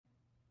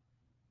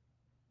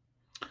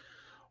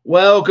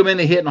Welcome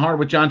into Hitting Hard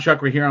with John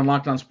Chuckery here on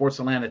Locked On Sports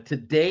Atlanta.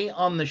 Today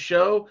on the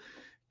show,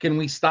 can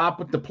we stop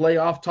with the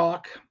playoff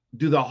talk?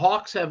 Do the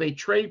Hawks have a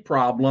trade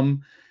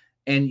problem?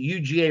 And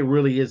UGA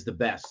really is the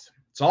best.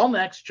 It's all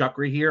next.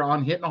 Chuckery here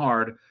on Hitting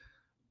Hard,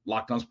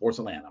 Locked On Sports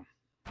Atlanta.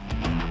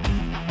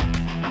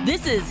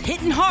 This is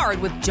Hittin'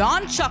 Hard with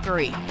John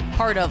Chuckery,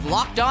 part of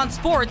Locked On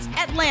Sports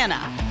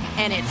Atlanta.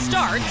 And it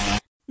starts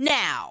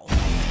now.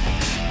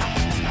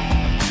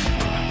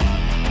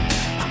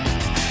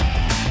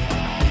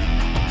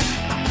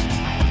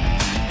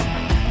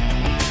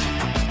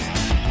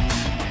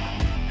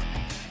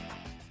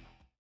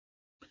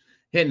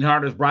 Hitting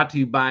Hard is brought to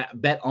you by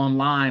Bet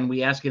Online.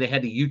 We ask you to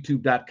head to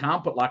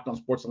youtube.com, put Locked On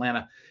Sports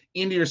Atlanta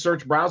into your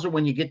search browser.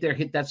 When you get there,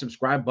 hit that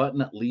subscribe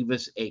button, leave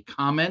us a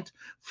comment.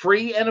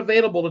 Free and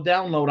available to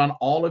download on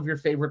all of your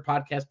favorite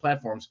podcast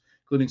platforms,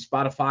 including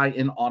Spotify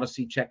and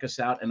Odyssey. Check us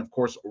out. And, of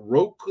course,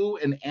 Roku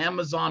and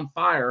Amazon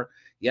Fire.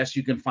 Yes,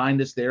 you can find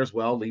us there as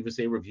well. Leave us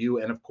a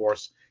review. And, of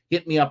course,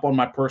 hit me up on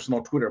my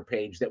personal Twitter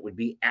page. That would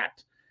be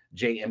at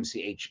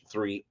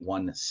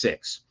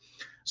JMCH316.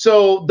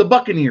 So the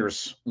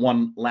Buccaneers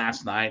won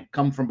last night,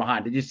 come from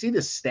behind. Did you see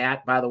the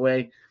stat, by the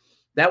way?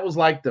 That was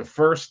like the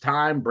first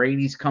time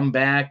Brady's come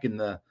back in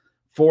the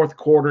fourth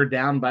quarter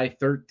down by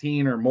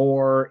 13 or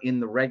more in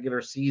the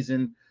regular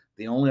season.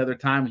 The only other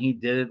time he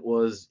did it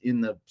was in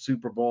the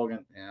Super Bowl.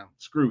 Yeah,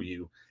 screw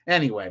you.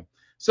 Anyway,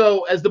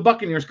 so as the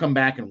Buccaneers come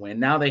back and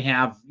win, now they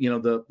have,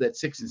 that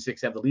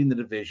 6-6 have the lead in the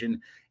division.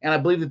 And I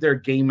believe that they're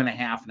a game and a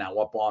half now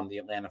up on the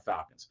Atlanta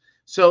Falcons.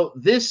 So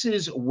this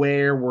is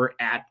where we're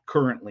at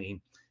currently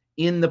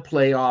in the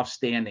playoff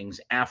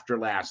standings after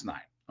last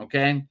night,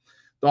 okay?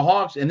 The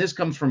Hawks, and this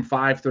comes from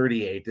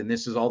 538, and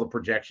this is all the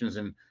projections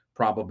and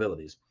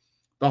probabilities.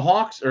 The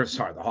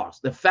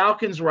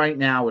Falcons right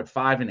now at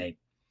 5-8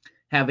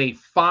 have a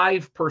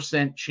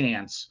 5%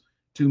 chance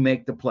to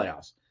make the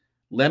playoffs.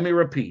 Let me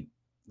repeat.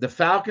 The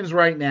Falcons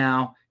right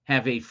now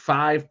have a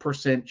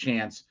 5%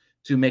 chance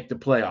to make the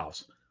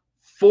playoffs.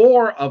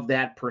 4 of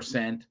that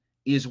percent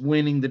is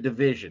winning the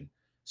division.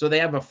 So they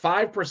have a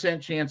 5%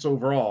 chance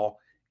overall,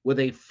 with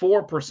a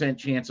 4%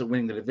 chance of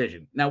winning the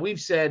division. Now,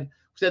 we've said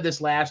this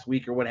last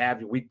week or what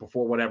have you, week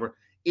before, whatever.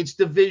 It's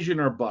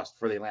division or bust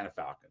for the Atlanta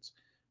Falcons.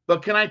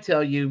 But can I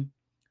tell you,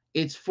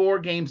 it's 4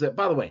 games that,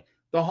 by the way,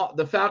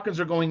 the Falcons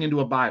are going into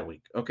a bye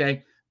week,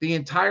 okay? The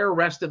entire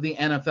rest of the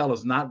NFL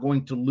is not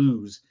going to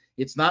lose.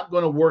 It's not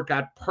going to work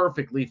out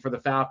perfectly for the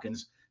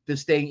Falcons to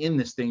stay in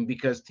this thing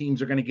because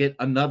teams are going to get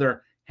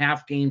another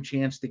half-game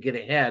chance to get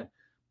ahead.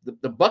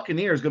 The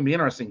Buccaneers are going to be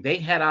interesting. They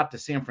head out to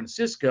San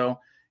Francisco.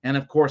 And,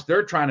 of course,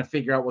 they're trying to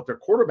figure out what their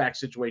quarterback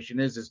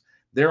situation is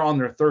they're on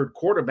their third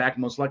quarterback,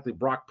 most likely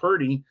Brock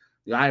Purdy,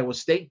 the Iowa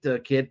State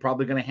kid,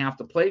 probably going to have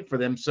to play for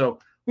them. So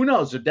who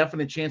knows? There's a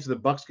definite chance the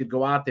Bucs could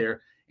go out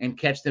there and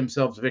catch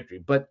themselves a victory.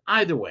 But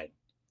either way,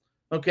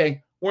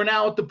 okay, we're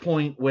now at the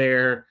point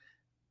where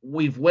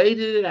we've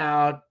waited it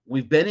out.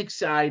 We've been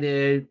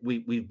excited.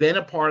 We've been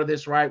a part of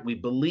this, right? We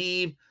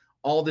believe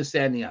all this,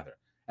 that, and the other.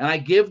 And I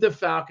give the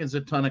Falcons a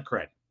ton of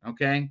credit,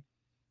 okay?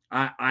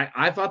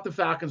 I thought the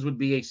Falcons would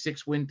be a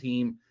 6-win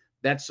team.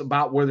 That's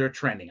about where they're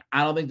trending.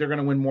 I don't think they're going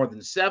to win more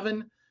than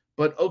 7,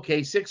 but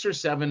okay, 6 or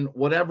 7,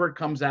 whatever it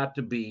comes out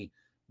to be,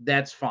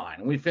 that's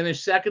fine. We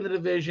finish second in the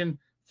division,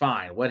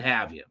 fine, what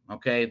have you,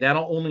 okay?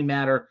 That'll only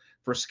matter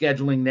for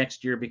scheduling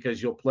next year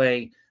because you'll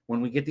play,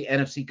 when we get the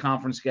NFC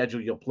conference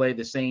schedule, you'll play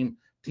the same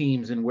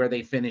teams and where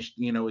they finished,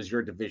 as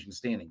your division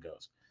standing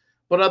goes.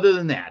 But other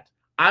than that,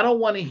 I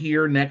don't want to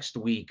hear next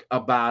week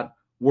about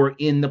we're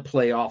in the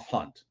playoff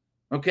hunt.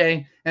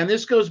 Okay, and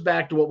this goes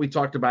back to what we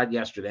talked about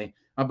yesterday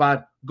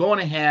about going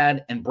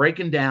ahead and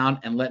breaking down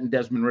and letting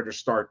Desmond Ridder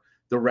start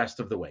the rest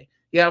of the way.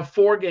 You have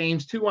 4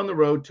 games, 2 on the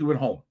road, 2 at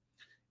home.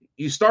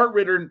 You start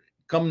Ridder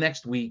come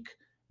next week,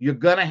 you're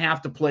going to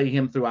have to play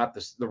him throughout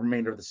the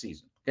remainder of the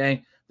season,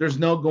 okay? There's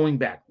no going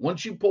back.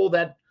 Once you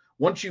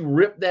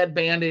rip that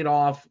Band-Aid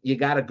off, you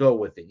got to go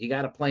with it. You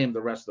got to play him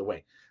the rest of the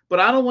way. But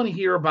I don't want to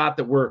hear about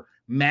that we're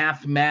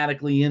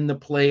mathematically in the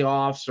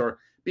playoffs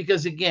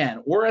because,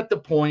 again, we're at the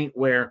point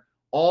where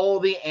all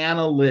the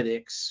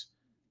analytics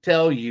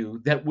tell you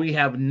that we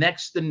have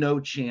next to no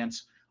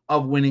chance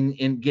of winning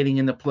and getting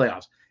in the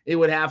playoffs. It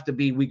would have to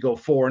be we go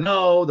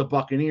 4-0, the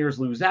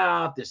Buccaneers lose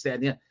out, this, that,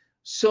 and that.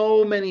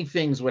 So many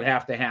things would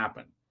have to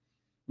happen.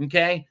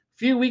 Okay? A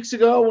few weeks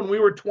ago when we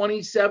were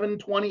 27,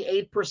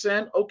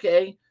 28%,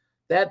 okay,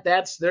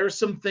 there's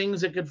some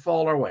things that could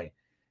fall our way.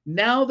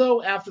 Now,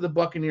 though, after the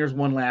Buccaneers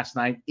won last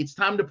night, it's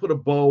time to put a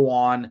bow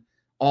on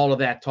all of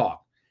that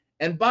talk.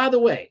 And by the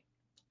way,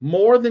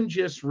 more than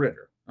just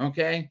Ridder,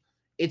 okay?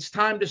 It's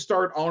time to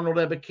start Arnold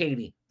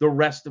Ebiketie the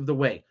rest of the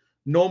way.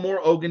 No more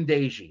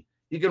Ogundeji.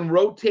 You can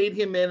rotate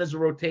him in as a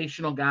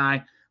rotational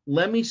guy.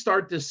 Let me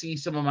start to see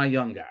some of my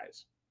young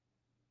guys.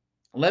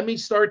 Let me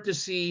start to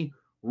see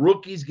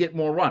rookies get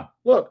more run.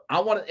 Look,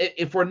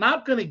 if we're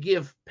not going to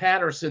give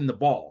Patterson the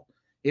ball,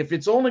 if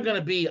it's only going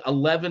to be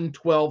 11,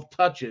 12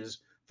 touches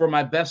for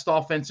my best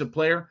offensive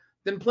player,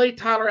 then play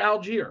Tyler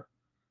Algier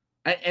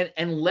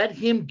and let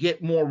him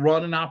get more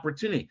run and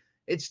opportunity.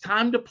 It's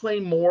time to play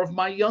more of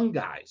my young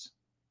guys.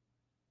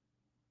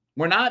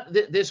 We're not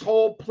this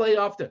whole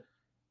playoff.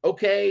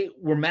 Okay,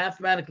 we're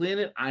mathematically in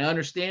it. I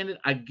understand it.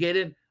 I get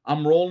it.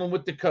 I'm rolling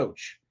with the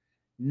coach.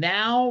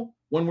 Now,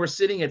 when we're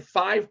sitting at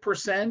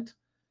 5%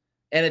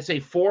 and it's a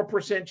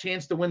 4%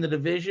 chance to win the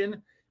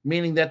division,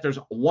 meaning that there's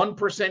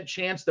 1%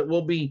 chance that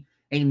we'll be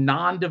a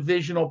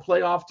non-divisional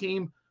playoff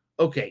team,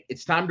 okay,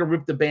 it's time to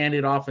rip the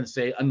Band-Aid off and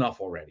say enough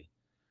already.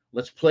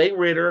 Let's play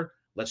Ritter.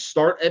 Let's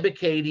start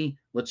Ebiketie.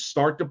 Let's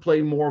start to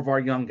play more of our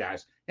young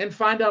guys and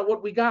find out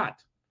what we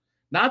got.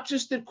 Not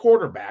just at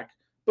quarterback,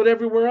 but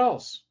everywhere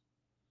else.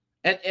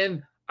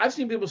 And I've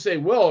seen people say,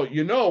 well,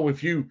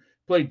 if you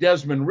play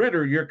Desmond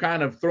Ritter, you're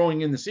kind of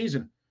throwing in the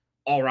season.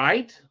 All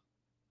right.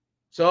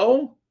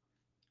 So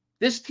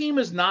this team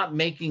is not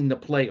making the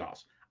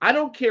playoffs. I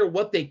don't care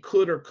what they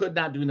could or could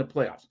not do in the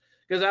playoffs.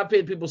 Because I've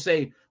had people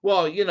say,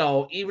 well,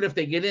 even if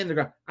they get in, they're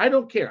going, I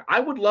don't care. I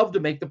would love to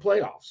make the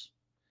playoffs.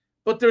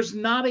 But there's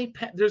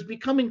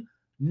becoming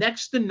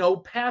next to no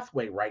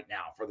pathway right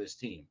now for this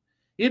team.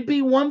 It'd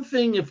be one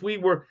thing if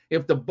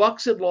the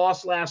Bucks had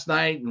lost last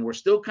night and we're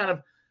still kind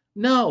of,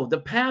 no, the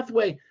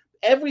pathway,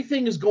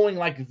 everything is going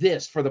like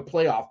this for the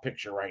playoff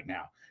picture right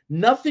now.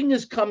 Nothing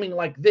is coming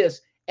like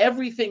this.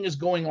 Everything is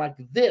going like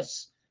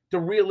this to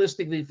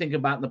realistically think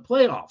about in the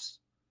playoffs.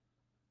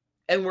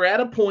 And we're at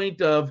a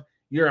point of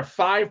you're a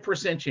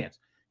 5% chance.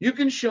 You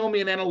can show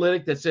me an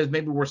analytic that says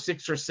maybe we're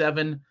 6 or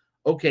 7.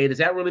 Okay, does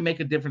that really make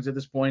a difference at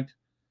this point?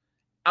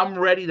 I'm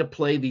ready to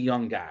play the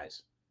young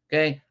guys.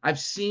 Okay, I've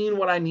seen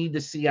what I need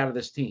to see out of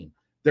this team.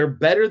 They're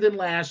better than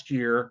last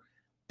year.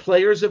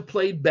 Players have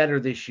played better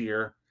this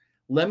year.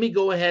 Let me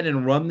go ahead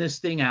and run this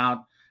thing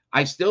out.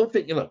 I still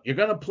think, look, you're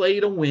going to play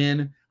to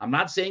win. I'm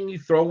not saying you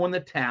throw in the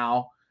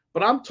towel,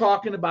 but I'm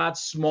talking about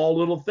small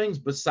little things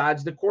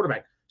besides the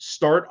quarterback.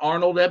 Start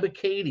Arnold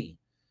Ebiketie.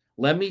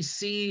 Let me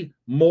see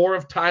more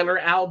of Tyler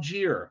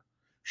Algier.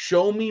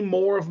 Show me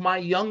more of my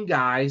young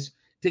guys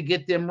to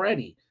get them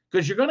ready,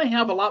 because you're going to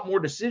have a lot more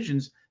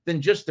decisions than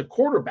just the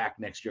quarterback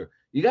next year.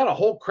 You got a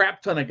whole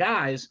crap ton of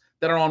guys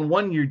that are on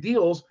one-year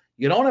deals.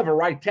 You don't have a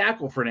right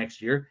tackle for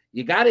next year.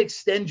 You got to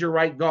extend your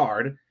right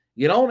guard.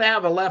 You don't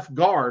have a left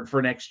guard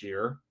for next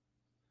year.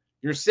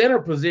 Your center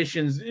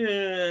positions,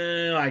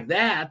 like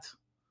that.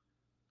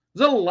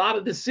 There's a lot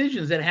of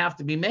decisions that have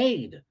to be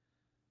made.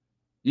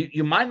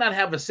 You might not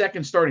have a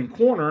second starting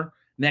corner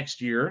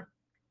next year.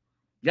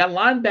 You got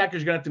linebackers,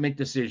 you're going to have to make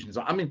decisions.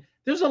 I mean,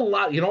 there's a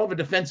lot. You don't have a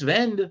defensive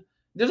end.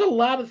 There's a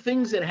lot of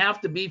things that have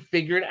to be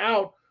figured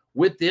out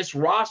with this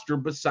roster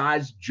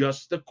besides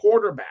just the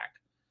quarterback.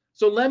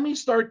 So let me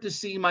start to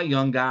see my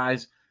young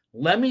guys.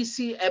 Let me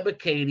see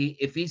Ebiketie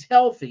if he's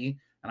healthy.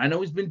 And I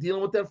know he's been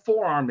dealing with that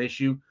forearm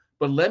issue,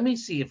 but let me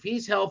see if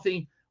he's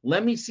healthy.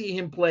 Let me see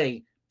him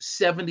play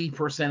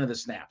 70% of the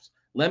snaps.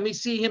 Let me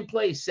see him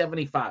play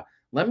 75.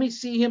 Let me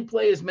see him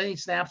play as many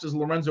snaps as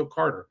Lorenzo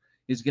Carter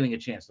is getting a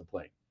chance to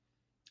play.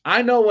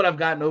 I know what I've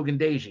got in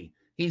Ogundeji.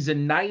 He's a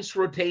nice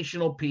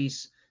rotational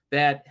piece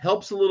that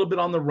helps a little bit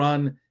on the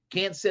run,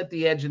 can't set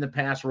the edge in the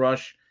pass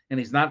rush, and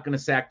he's not going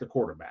to sack the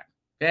quarterback.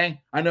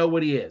 Okay? I know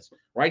what he is.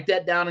 Write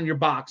that down in your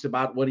box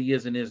about what he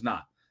is and is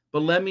not.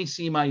 But let me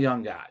see my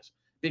young guys,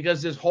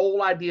 because this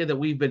whole idea that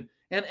we've been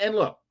 – and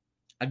look,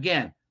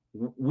 again,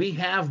 we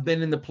have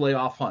been in the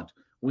playoff hunt.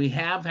 We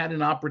have had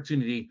an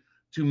opportunity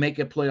to make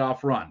a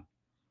playoff run.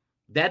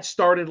 That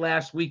started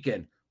last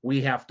weekend.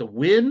 We have to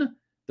win.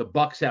 The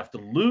Bucks have to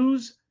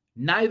lose.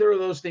 Neither of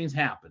those things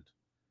happened.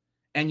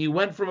 And you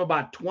went from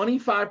about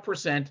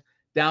 25%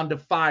 down to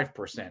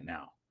 5%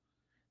 now.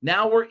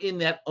 Now we're in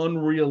that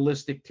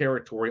unrealistic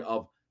territory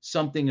of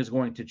something is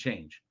going to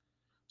change.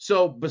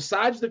 So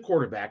besides the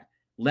quarterback,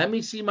 let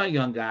me see my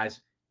young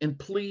guys. And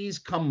please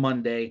come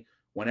Monday,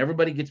 when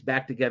everybody gets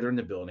back together in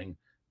the building,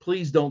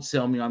 please don't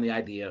sell me on the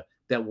idea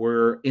that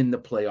we're in the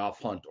playoff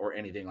hunt or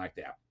anything like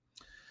that.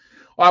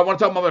 All right, I want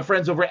to talk about my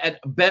friends over at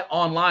Bet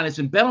Online. It's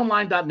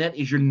betonline.net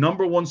is your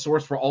number one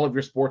source for all of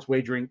your sports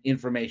wagering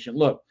information.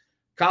 Look,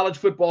 college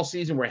football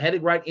season, we're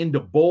headed right into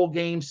bowl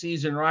game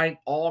season, right?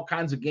 All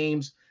kinds of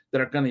games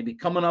that are going to be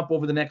coming up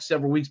over the next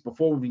several weeks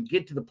before we even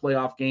get to the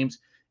playoff games.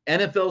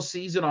 NFL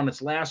season on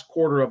its last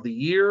quarter of the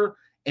year.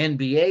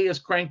 NBA is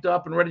cranked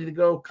up and ready to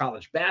go.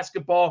 College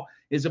basketball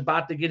is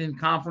about to get in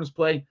conference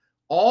play.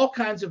 All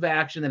kinds of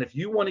action that if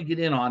you want to get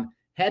in on,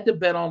 head to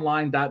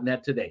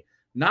betonline.net today.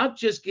 Not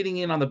just getting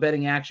in on the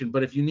betting action,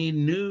 but if you need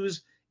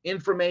news,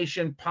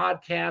 information,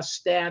 podcasts,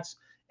 stats,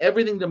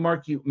 everything to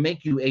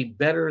make you a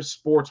better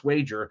sports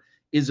wager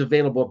is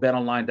available at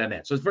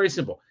betonline.net. So it's very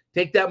simple.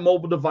 Take that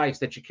mobile device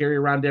that you carry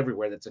around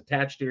everywhere that's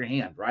attached to your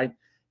hand, right?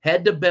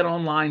 Head to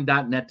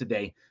betonline.net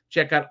today.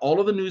 Check out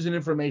all of the news and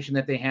information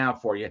that they have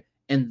for you,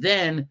 and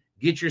then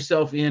get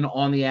yourself in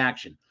on the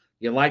action.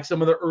 You like some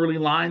of the early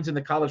lines in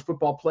the college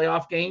football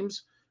playoff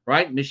games,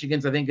 right?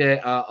 Michigan's, I think,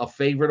 a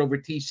favorite over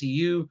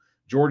TCU.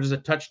 Georgia's a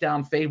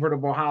touchdown favorite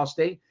of Ohio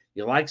State.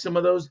 You like some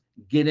of those?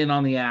 Get in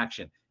on the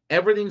action.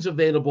 Everything's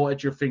available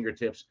at your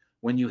fingertips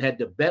when you head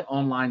to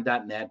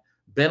betonline.net.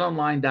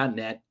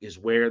 Betonline.net is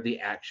where the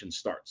action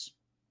starts.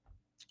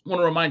 I want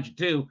to remind you,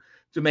 too,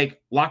 to make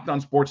Locked On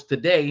Sports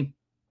Today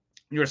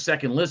your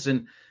second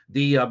listen.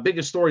 The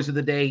biggest stories of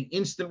the day,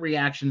 instant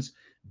reactions,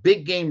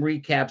 big game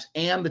recaps,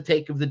 and the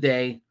take of the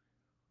day.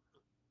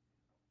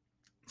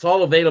 It's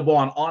all available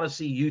on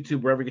Odyssey,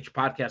 YouTube, wherever you get your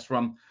podcast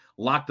from.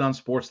 Locked On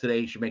Sports Today.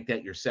 You should make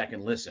that your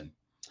second listen.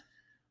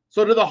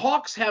 So do the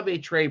Hawks have a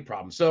trade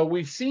problem? So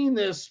we've seen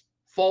this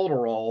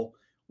folderol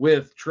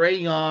with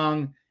Trae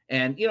Young.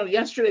 And,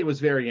 yesterday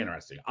was very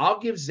interesting. I'll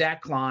give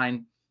Zach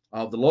Klein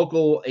of the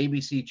local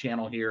ABC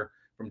channel here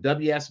from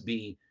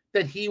WSB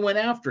that he went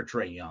after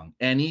Trae Young.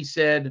 And he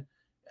said,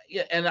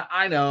 and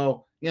I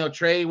know,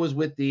 Trae was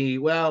with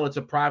it's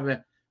a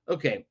private.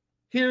 Okay,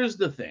 here's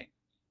the thing,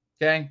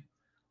 okay?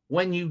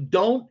 When you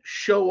don't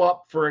show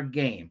up for a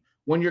game,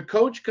 when your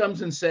coach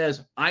comes and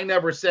says, I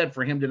never said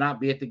for him to not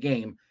be at the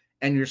game,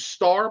 and your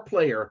star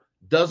player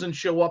doesn't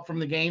show up from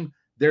the game,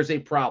 there's a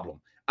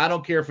problem. I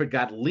don't care if it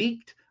got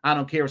leaked. I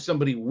don't care if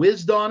somebody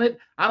whizzed on it.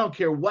 I don't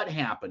care what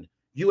happened.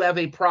 You have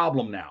a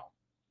problem now.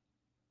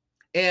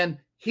 And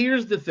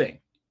here's the thing.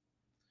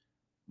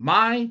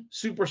 My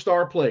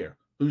superstar player,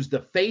 who's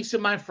the face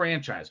of my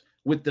franchise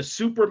with the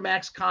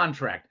Supermax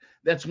contract,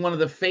 that's one of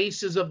the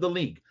faces of the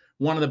league,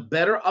 one of the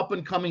better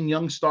up-and-coming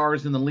young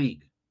stars in the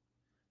league.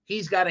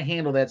 He's got to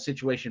handle that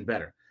situation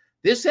better.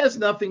 This has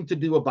nothing to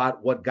do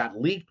about what got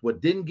leaked, what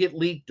didn't get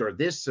leaked, or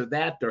this or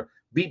that, or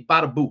beep,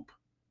 bada, boop.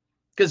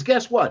 Because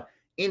guess what?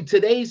 In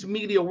today's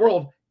media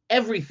world,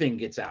 everything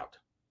gets out.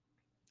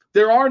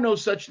 There are no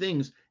such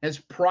things as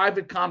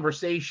private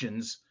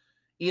conversations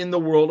in the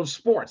world of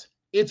sports.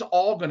 It's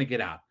all going to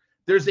get out.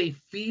 There's a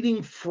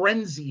feeding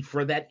frenzy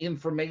for that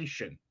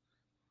information.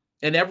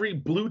 And every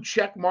blue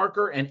check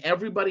marker and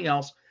everybody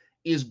else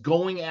is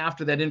going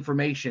after that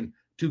information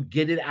to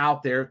get it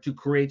out there to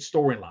create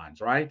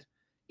storylines, right?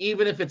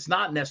 Even if it's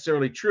not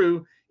necessarily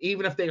true,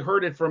 even if they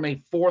heard it from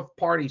a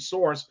fourth-party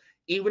source,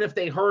 even if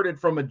they heard it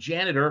from a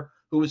janitor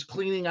who was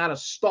cleaning out a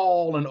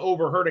stall and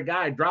overheard a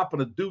guy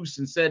dropping a deuce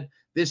and said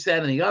this,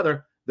 that, and the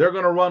other, they're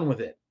going to run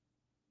with it.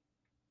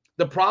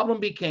 The problem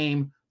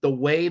became the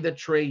way that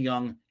Trae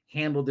Young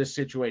handled this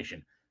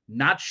situation,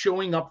 not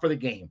showing up for the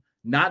game,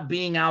 not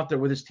being out there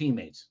with his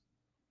teammates,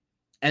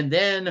 and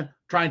then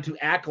trying to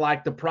act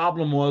like the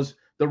problem was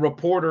the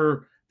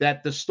reporter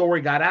that the story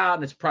got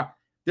out and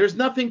there's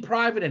nothing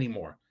private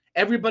anymore.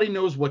 Everybody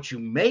knows what you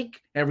make.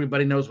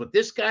 Everybody knows what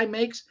this guy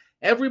makes.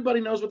 Everybody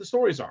knows what the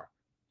stories are.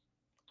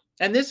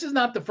 And this is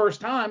not the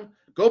first time.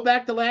 Go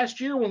back to last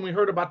year when we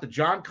heard about the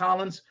John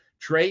Collins,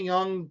 Trae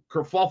Young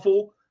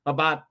kerfuffle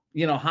about,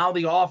 how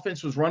the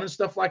offense was running,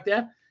 stuff like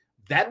that.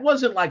 That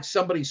wasn't like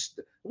it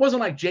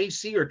wasn't like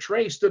JC or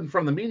Trae stood in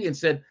front of the media and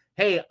said,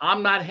 hey,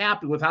 I'm not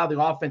happy with how the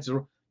offense is.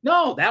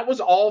 No, that was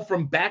all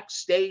from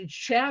backstage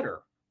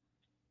chatter.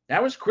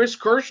 That was Chris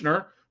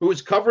Kirschner, who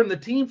was covering the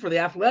team for The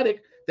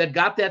Athletic, that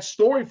got that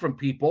story from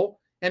people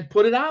and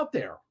put it out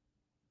there.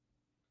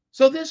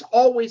 So this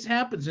always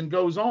happens and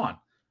goes on.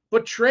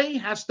 But Trae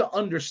has to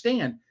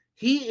understand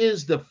he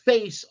is the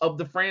face of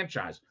the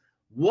franchise.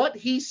 What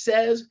he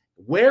says,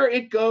 where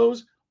it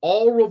goes,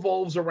 all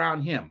revolves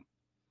around him.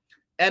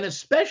 And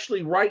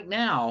especially right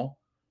now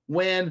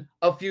when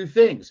a few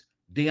things,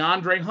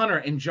 DeAndre Hunter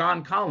and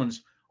John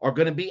Collins are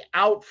going to be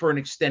out for an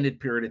extended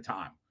period of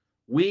time.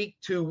 Week,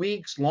 2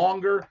 weeks,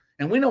 longer.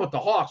 And we know with the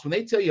Hawks, when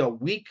they tell you a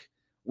week,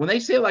 when they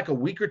say like a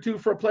week or two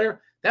for a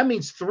player, that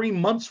means 3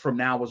 months from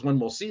now is when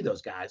we'll see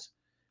those guys.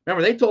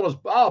 Remember, they told us,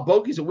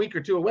 Bogey's a week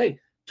or two away.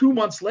 2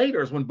 months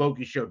later is when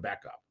Bogey showed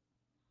back up.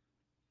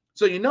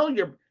 So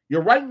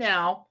you're right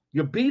now,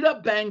 you're beat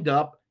up, banged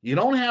up. You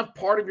don't have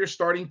part of your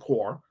starting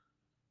core,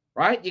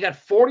 right? You got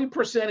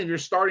 40% of your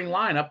starting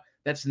lineup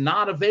that's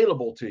not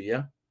available to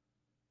you.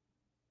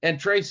 And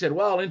Trae said,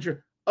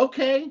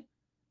 okay,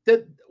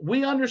 that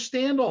we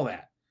understand all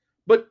that.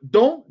 But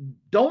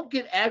don't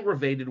get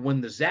aggravated when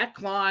the Zach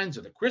Kleins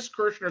or the Chris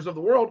Kirschners of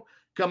the world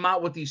come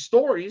out with these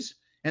stories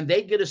and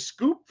they get a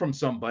scoop from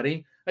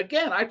somebody.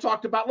 Again, I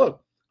talked about,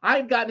 look, I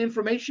had gotten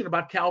information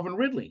about Calvin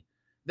Ridley,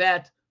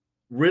 that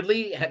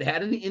Ridley had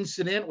an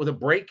incident with a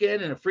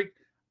break-in and a freak.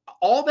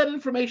 All that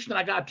information that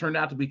I got turned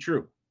out to be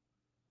true.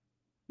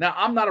 Now,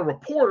 I'm not a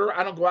reporter.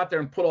 I don't go out there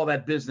and put all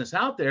that business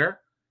out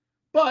there.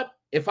 But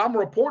if I'm a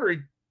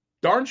reporter,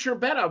 darn sure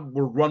bet I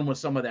will run with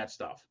some of that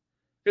stuff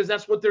because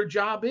that's what their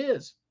job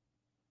is.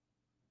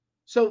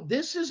 So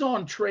this is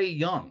on Trae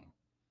Young.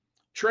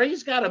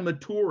 Trae's got to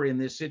mature in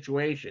this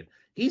situation.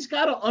 He's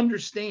got to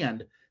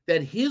understand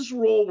that his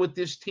role with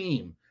this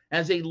team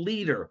as a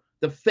leader,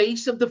 the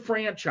face of the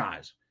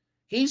franchise,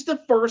 he's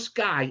the first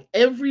guy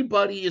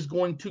everybody is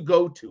going to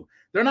go to.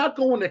 They're not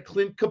going to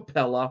Clint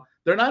Capella.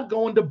 They're not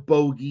going to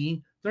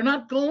Bogey. They're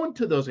not going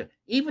to those guys.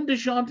 Even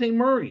DeJounte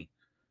Murray.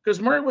 Because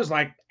Murray was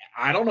like,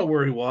 I don't know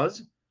where he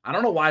was. I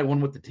don't know why I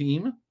won with the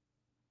team.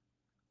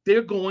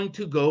 They're going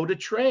to go to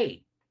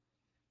Trae.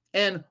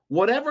 And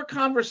whatever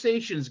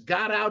conversations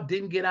got out,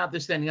 didn't get out,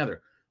 this, that, and the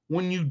other,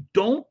 when you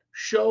don't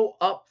show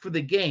up for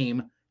the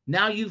game,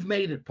 now you've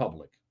made it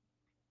public.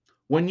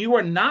 When you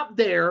are not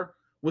there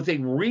with a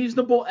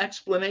reasonable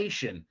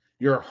explanation,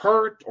 you're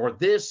hurt or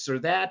this or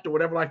that or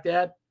whatever like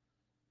that,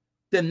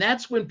 then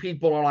that's when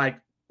people are like,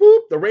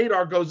 boop, the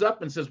radar goes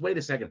up and says, wait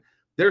a second,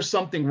 there's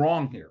something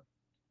wrong here.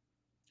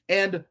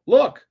 And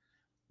look,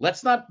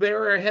 let's not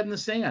bury our head in the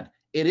sand.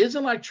 It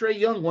isn't like Trae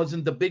Young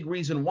wasn't the big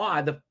reason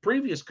why the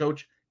previous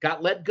coach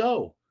got let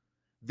go.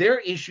 Their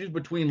issues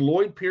between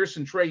Lloyd Pierce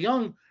and Trae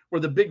Young were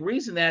the big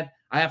reason that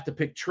I have to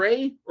pick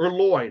Trae or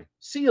Lloyd.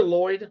 See you,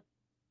 Lloyd.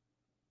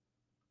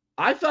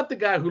 I thought the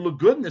guy who looked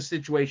good in this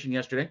situation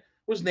yesterday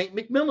was Nate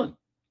McMillan.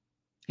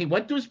 He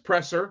went to his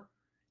presser.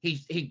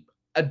 He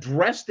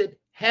addressed it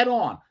head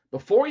on.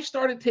 Before he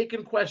started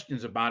taking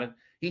questions about it,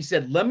 he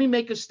said, let me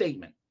make a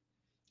statement.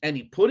 And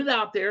he put it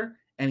out there,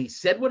 and he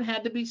said what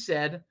had to be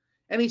said,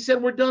 and he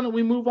said, we're done and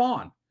we move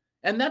on.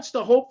 And that's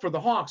the hope for the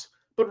Hawks.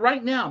 But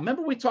right now,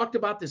 remember we talked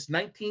about this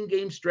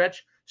 19-game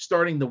stretch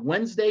starting the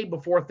Wednesday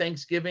before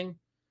Thanksgiving?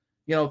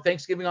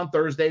 Thanksgiving on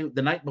Thursday,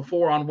 the night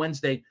before on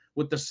Wednesday,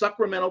 with the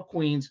Sacramento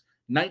Queens,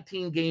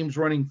 19 games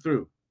running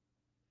through.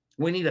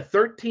 We need a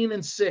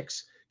 13-6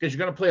 because you're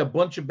going to play a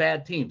bunch of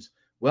bad teams.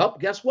 Well,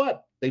 guess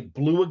what? They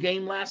blew a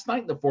game last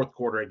night in the fourth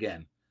quarter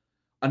again.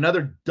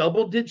 Another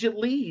double-digit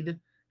lead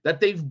that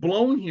they've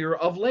blown here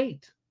of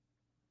late.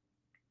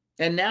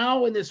 And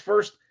now in this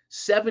first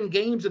 7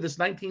 games of this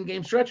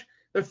 19-game stretch,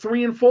 they're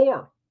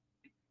 3-4.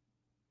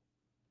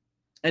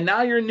 And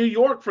now you're in New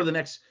York for the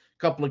next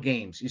couple of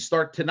games. You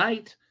start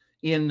tonight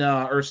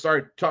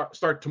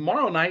start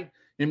tomorrow night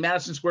in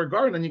Madison Square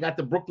Garden, and you got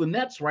the Brooklyn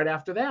Nets right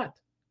after that.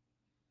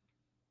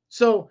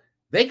 So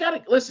they got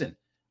to listen.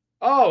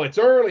 Oh, it's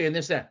early and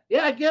this, that.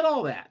 Yeah, I get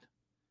all that.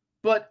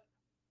 But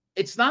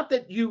it's not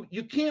that you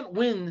can't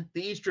win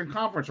the Eastern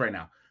Conference right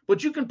now,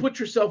 but you can put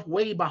yourself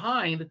way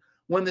behind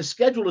when the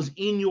schedule is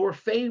in your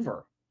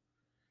favor.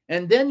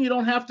 And then you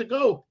don't have to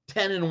go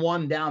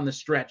 10-1 down the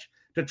stretch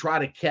to try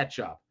to catch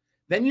up.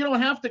 Then you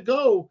don't have to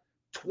go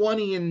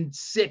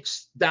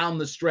 20-6 down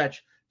the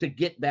stretch to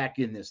get back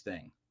in this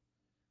thing.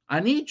 I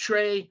need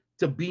Trae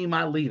to be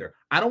my leader.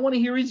 I don't want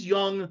to hear he's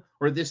young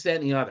or this,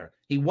 that, and the other.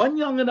 He wasn't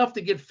young enough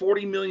to get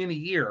 $40 million a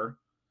year.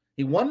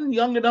 He wasn't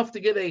young enough to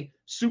get a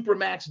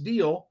supermax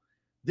deal.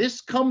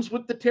 This comes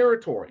with the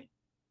territory.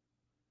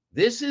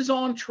 This is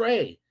on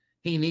Trae.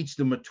 He needs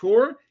to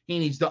mature. He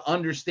needs to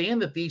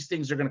understand that these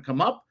things are going to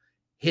come up.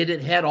 Hit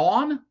it head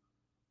on.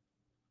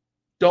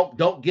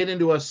 Don't get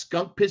into a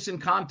skunk pissing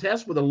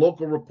contest with a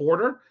local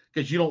reporter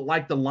because you don't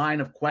like the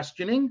line of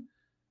questioning.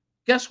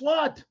 Guess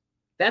what?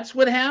 That's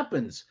what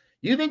happens.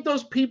 You think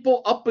those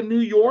people up in New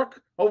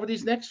York over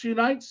these next few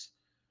nights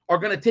are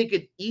going to take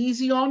it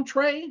easy on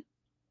Trae?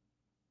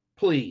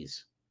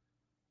 Please.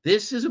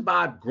 This is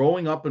about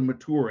growing up and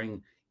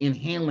maturing in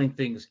handling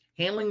things,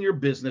 handling your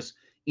business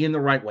in the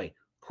right way.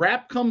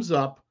 Crap comes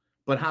up,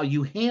 but how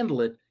you handle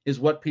it is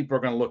what people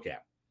are going to look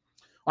at.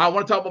 I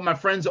want to talk about my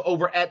friends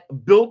over at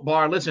Built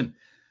Bar. Listen,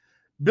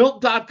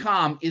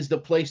 Built.com is the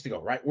place to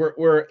go, right?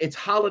 Where it's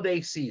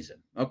holiday season,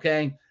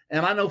 okay?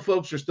 And I know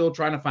folks are still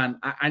trying to find,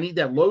 I need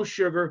that low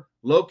sugar,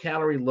 low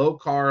calorie, low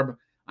carb.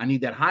 I need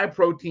that high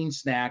protein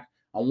snack.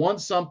 I want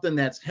something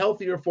that's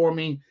healthier for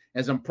me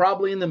as I'm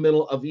probably in the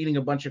middle of eating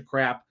a bunch of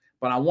crap,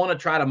 but I want to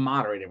try to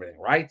moderate everything,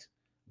 right?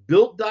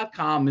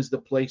 Built.com is the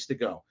place to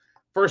go.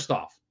 First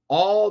off,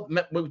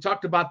 we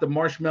talked about the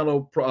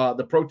marshmallow,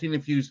 the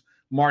protein-infused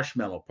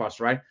marshmallow plus,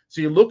 right?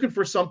 So you're looking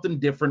for something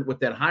different with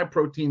that high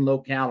protein, low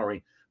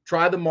calorie.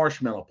 Try the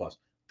marshmallow plus.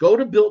 Go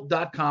to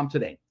Built.com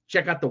today.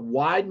 Check out the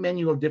wide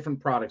menu of different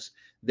products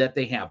that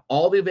they have.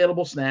 All the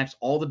available snacks,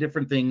 all the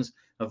different things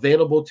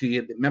available to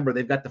you. Remember,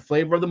 they've got the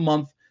flavor of the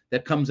month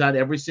that comes out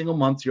every single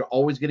month. So you're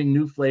always getting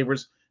new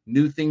flavors,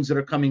 new things that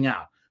are coming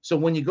out. So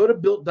when you go to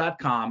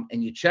Built.com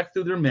and you check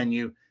through their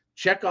menu,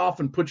 check off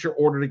and put your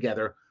order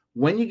together.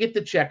 When you get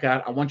to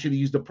checkout, I want you to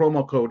use the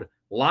promo code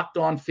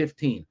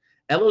LOCKEDON15.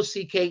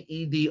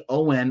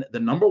 LOCKEDON, the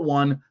number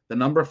 1, the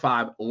number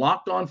 5,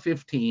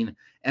 LOCKEDON15.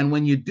 And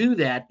when you do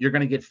that, you're going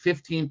to get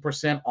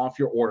 15% off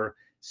your order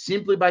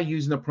simply by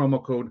using the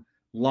promo code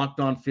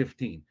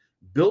LOCKEDON15.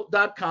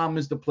 Built.com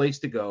is the place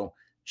to go.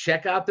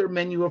 Check out their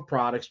menu of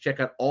products. Check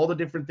out all the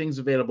different things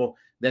available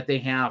that they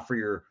have for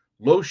your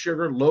low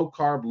sugar, low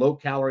carb, low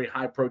calorie,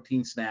 high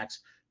protein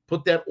snacks.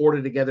 Put that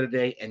order together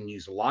today and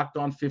use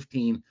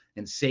LOCKEDON15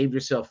 and save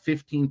yourself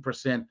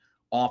 15%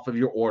 off of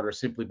your order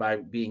simply by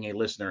being a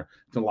listener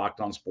to Locked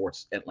On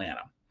Sports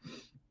Atlanta.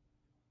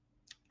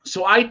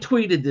 So I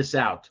tweeted this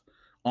out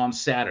on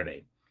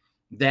Saturday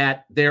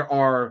that there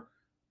are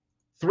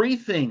 3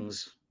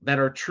 things that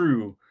are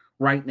true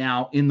right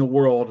now in the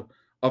world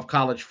of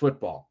college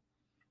football.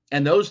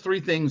 And those 3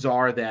 things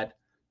are that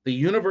the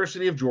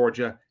University of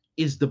Georgia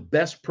is the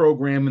best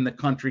program in the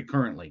country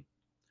currently.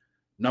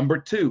 Number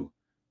 2,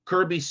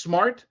 Kirby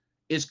Smart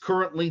is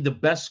currently the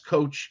best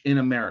coach in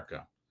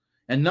America.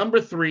 And number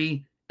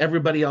 3,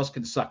 everybody else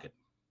can suck it.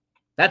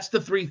 That's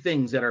the 3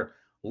 things that are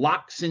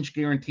lock cinch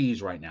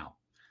guarantees right now.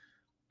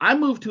 I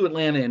moved to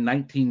Atlanta in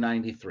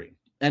 1993.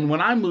 And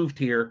when I moved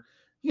here,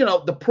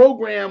 the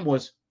program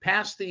was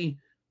past the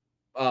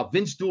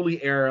Vince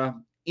Dooley era,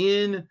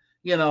 in,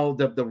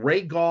 the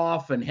Ray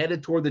Goff and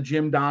headed toward the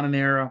Jim Donnan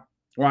era,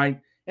 right?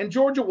 And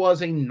Georgia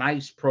was a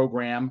nice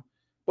program,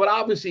 But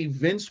obviously,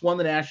 Vince won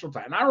the national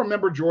title. And I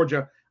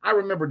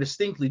remember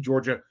distinctly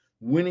Georgia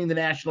winning the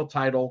national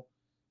title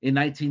in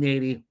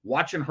 1980,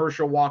 watching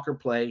Herschel Walker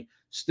play.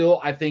 Still,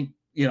 I think,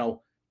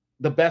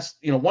 the best,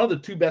 one of the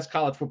two best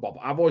college football.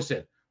 I've always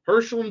said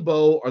Herschel and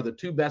Bo are the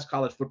two best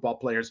college football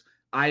players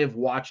I have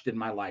watched in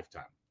my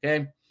lifetime.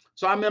 Okay.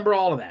 So I remember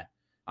all of that.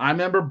 I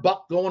remember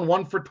Buck going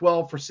 1 for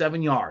 12 for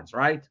 7 yards,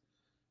 right?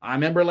 I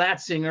remember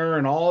Latzinger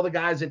and all the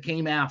guys that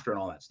came after and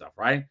all that stuff,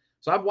 right?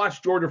 So I've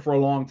watched Georgia for a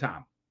long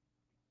time.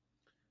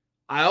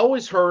 I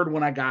always heard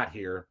when I got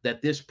here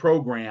that this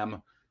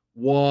program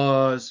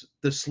was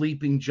the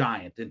sleeping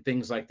giant and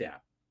things like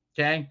that.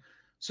 Okay.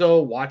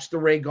 So watch the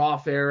Ray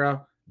Goff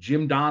era.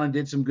 Jim Donnan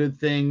did some good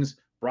things,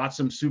 brought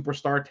some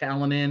superstar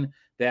talent in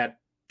that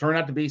turned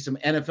out to be some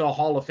NFL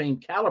Hall of Fame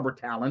caliber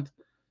talent.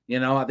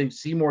 I think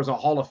Seymour's a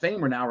Hall of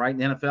Famer now, right, in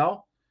the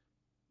NFL,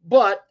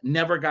 but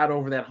never got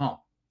over that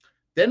hump.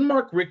 Then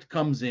Mark Richt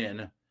comes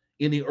in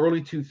the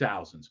early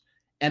 2000s,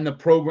 and the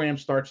program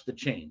starts to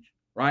change,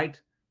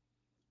 right?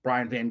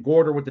 Brian Van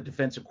Gorder with the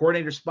defensive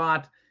coordinator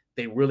spot.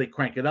 They really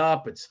crank it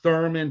up. It's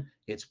Thurman.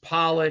 It's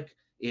Pollock.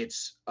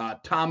 It's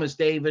Thomas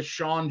Davis,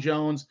 Sean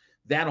Jones,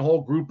 that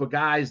whole group of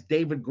guys.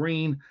 David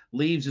Green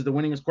leaves as the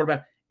winningest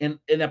quarterback, and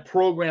a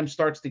program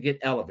starts to get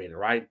elevated,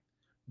 right?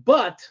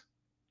 But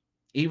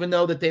even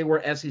though that they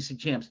were SEC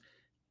champs,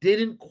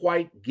 didn't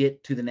quite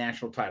get to the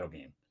national title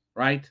game,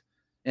 right?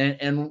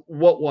 And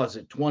what was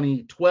it,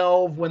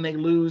 2012 when they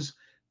lose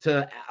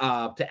to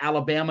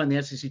Alabama in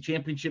the SEC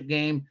championship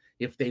game?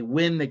 If they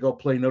win, they go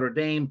play Notre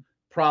Dame,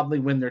 probably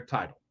win their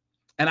title.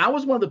 And I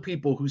was one of the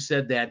people who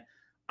said that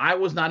I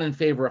was not in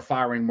favor of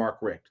firing Mark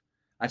Richt.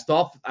 I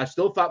still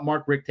thought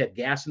Mark Richt had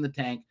gas in the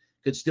tank,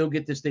 could still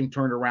get this thing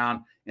turned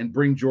around and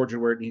bring Georgia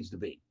where it needs to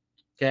be.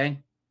 Okay?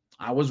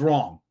 I was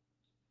wrong.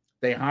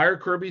 They hired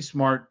Kirby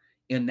Smart,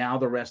 and now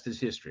the rest is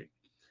history.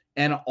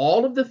 And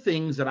all of the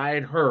things that I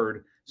had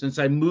heard since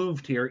I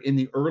moved here in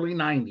the early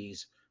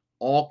 90s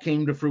all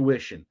came to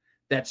fruition.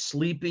 That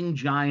sleeping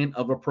giant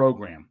of a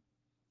program.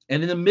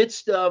 And in the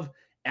midst of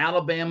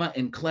Alabama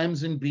and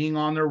Clemson being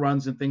on their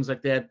runs and things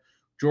like that,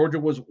 Georgia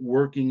was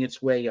working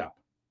its way up.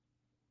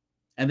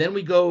 And then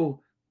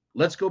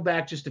let's go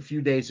back just a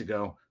few days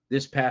ago,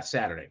 this past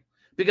Saturday,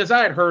 because I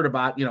had heard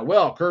about,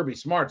 Kirby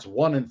Smart's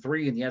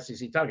 1-3 in the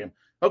SEC title game.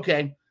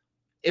 Okay.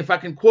 If I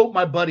can quote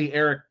my buddy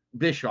Eric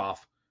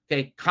Bischoff,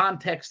 okay,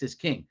 context is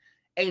king.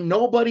 Ain't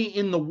nobody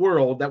in the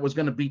world that was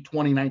going to beat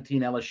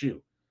 2019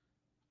 LSU.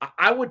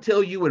 I would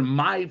tell you in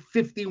my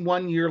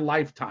 51-year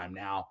lifetime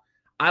now,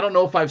 I don't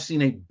know if I've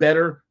seen a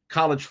better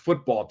college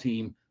football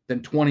team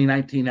than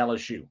 2019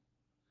 LSU.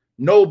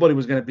 Nobody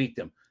was going to beat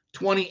them.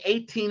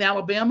 2018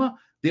 Alabama,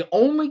 the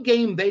only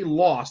game they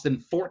lost in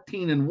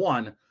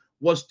 14-1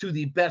 was to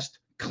the best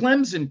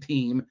Clemson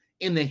team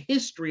in the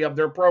history of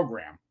their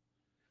program.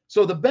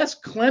 So the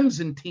best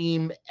Clemson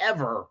team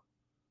ever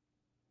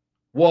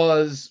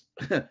was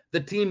the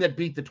team that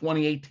beat the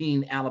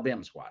 2018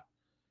 Alabama squad.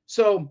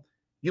 So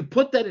you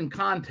put that in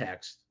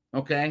context,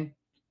 okay?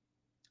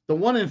 The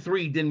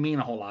 1-3 didn't mean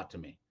a whole lot to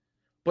me.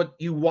 But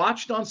you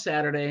watched on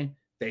Saturday,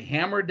 they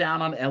hammered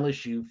down on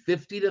LSU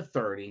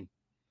 50-30,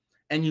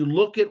 and you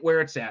look at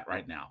where it's at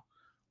right now.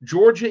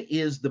 Georgia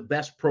is the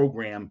best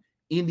program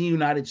in the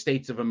United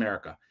States of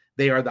America.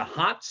 They are the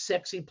hot,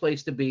 sexy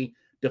place to be,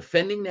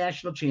 defending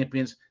national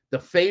champions, the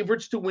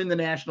favorites to win the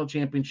national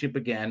championship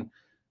again.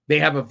 They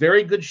have a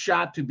very good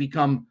shot to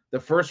become the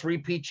first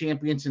repeat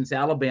champion since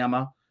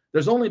Alabama.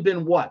 There's only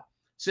been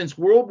since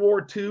World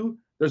War II,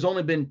 there's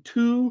only been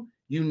 2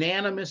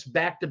 unanimous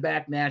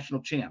back-to-back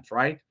national champs,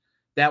 right?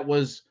 That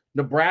was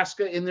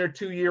Nebraska in their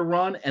 2-year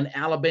run and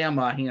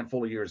Alabama a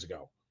handful of years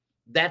ago.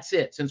 That's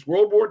it. Since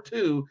World War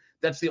II,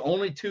 that's the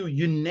only 2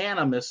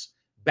 unanimous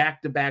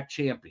back-to-back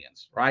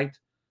champions, right?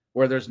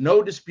 Where there's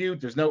no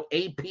dispute. There's no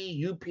AP,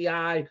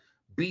 UPI,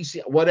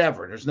 BC,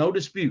 whatever. There's no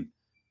dispute.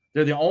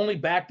 They're the only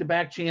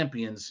back-to-back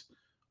champions,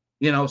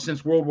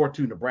 since World War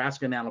II,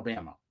 Nebraska and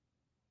Alabama.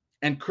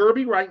 And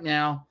Kirby right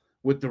now,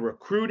 with the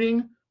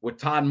recruiting, with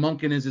Todd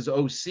Monken as his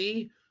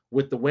OC,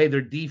 with the way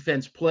their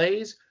defense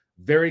plays,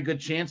 very good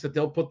chance that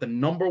they'll put the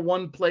number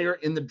 1 player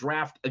in the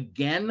draft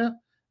again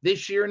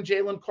this year in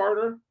Jalen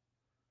Carter.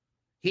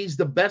 He's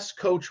the best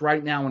coach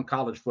right now in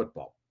college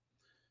football.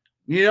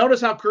 You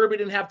notice how Kirby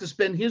didn't have to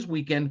spend his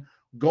weekend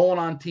going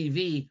on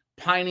TV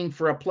pining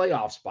for a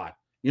playoff spot.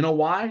 You know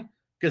why?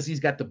 Because he's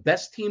got the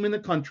best team in the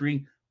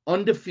country,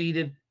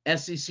 undefeated,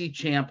 SEC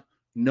champ,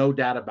 no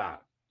doubt about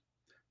it.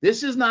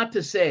 This is not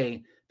to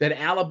say that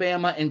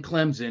Alabama and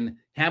Clemson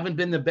haven't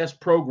been the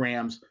best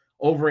programs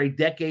over a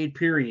decade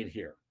period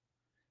here.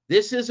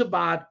 This is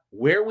about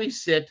where we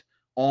sit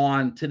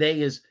on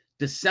today is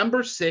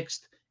December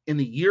 6th in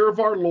the year of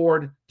our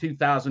Lord,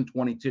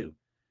 2022.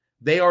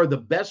 They are the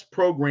best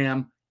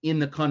program in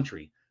the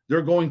country.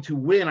 They're going to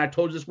win. I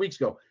told you this weeks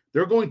ago,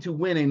 they're going to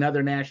win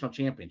another national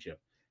championship.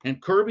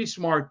 And Kirby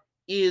Smart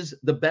is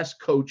the best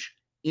coach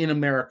in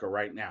America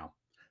right now.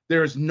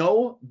 There's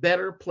no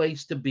better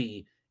place to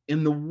be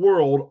in the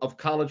world of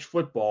college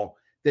football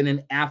than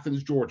in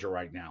Athens, Georgia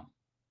right now.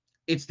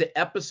 It's the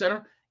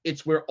epicenter.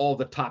 It's where all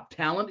the top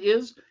talent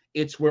is.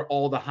 It's where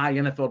all the high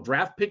NFL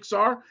draft picks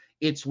are.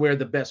 It's where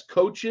the best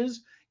coach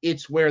is.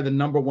 It's where the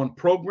number one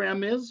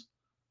program is.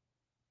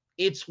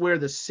 It's where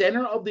the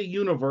center of the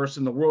universe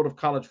in the world of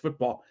college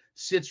football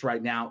sits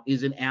right now,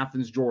 is in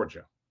Athens,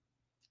 Georgia.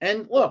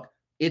 And look,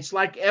 it's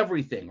like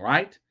everything,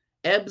 right?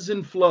 Ebbs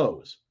and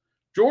flows.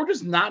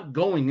 Georgia's not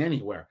going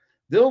anywhere.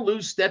 They'll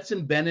lose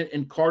Stetson Bennett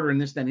and Carter and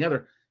this, that, and the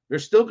other. They're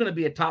still going to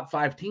be a top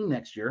 5 team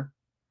next year.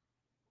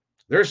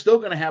 They're still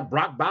going to have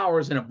Brock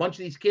Bowers and a bunch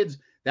of these kids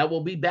that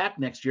will be back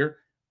next year.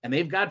 And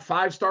they've got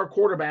 5-star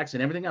quarterbacks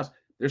and everything else.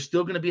 They're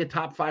still going to be a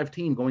top 5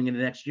 team going into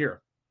next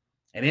year.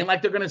 It ain't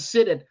like they're going to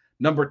sit at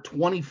number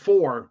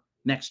 24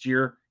 next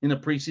year in the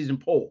preseason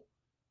poll,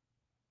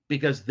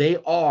 because they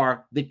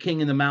are the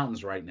king in the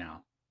mountains right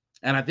now.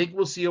 And I think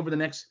we'll see over the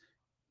next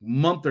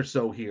month or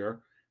so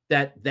here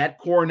that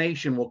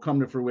coronation will come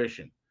to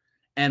fruition.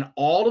 And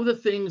all of the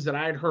things that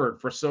I'd heard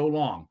for so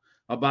long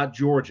about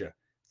Georgia,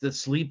 the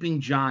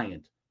sleeping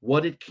giant,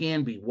 what it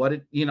can be, what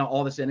it,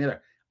 all this and the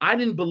other, I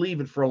didn't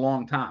believe it for a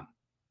long time.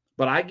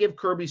 But I give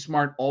Kirby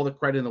Smart all the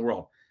credit in the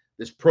world.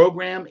 This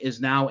program is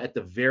now at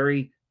the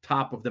very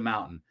top of the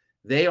mountain.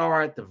 They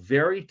are at the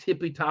very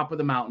tippy top of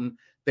the mountain.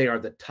 They are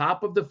the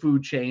top of the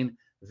food chain.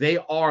 They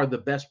are the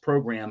best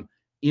program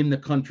in the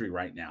country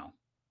right now.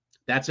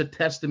 That's a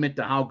testament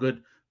to how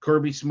good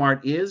Kirby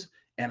Smart is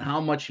and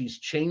how much he's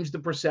changed the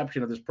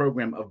perception of this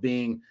program of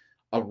being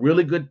a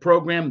really good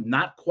program,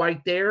 not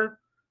quite there,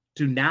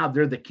 to now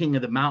they're the king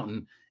of the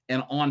mountain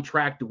and on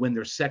track to win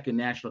their second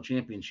national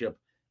championship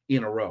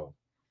in a row.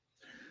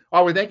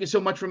 All right, thank you so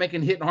much for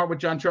making Hittin' Hard with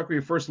John Chuckery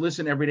your first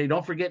listen every day.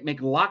 Don't forget,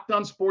 make Locked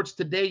On Sports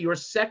Today your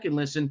second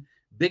listen.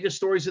 Biggest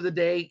stories of the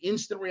day,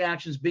 instant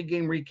reactions, big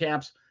game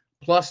recaps,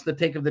 plus the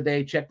take of the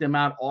day. Check them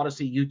out,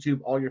 Odyssey, YouTube,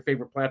 all your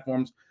favorite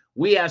platforms.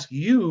 We ask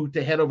you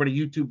to head over to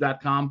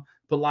youtube.com,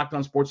 put Locked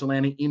On Sports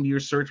Atlanta into your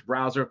search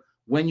browser.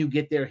 When you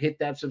get there, hit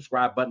that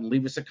subscribe button,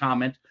 leave us a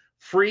comment.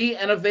 Free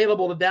and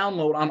available to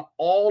download on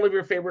all of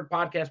your favorite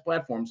podcast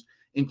platforms,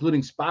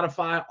 including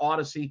Spotify,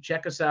 Odyssey.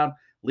 Check us out.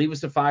 Leave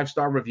us a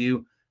 5-star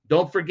review.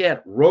 Don't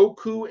forget,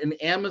 Roku and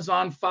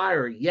Amazon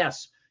Fire.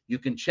 Yes, you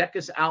can check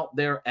us out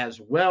there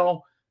as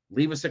well.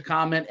 Leave us a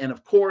comment. And,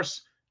 of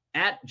course,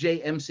 at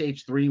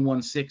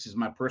JMCH316 is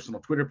my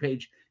personal Twitter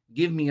page.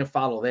 Give me a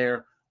follow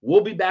there.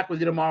 We'll be back with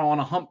you tomorrow on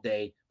a hump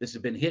day. This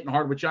has been Hittin'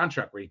 Hard with John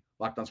Chuckery,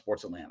 Locked On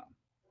Sports Atlanta.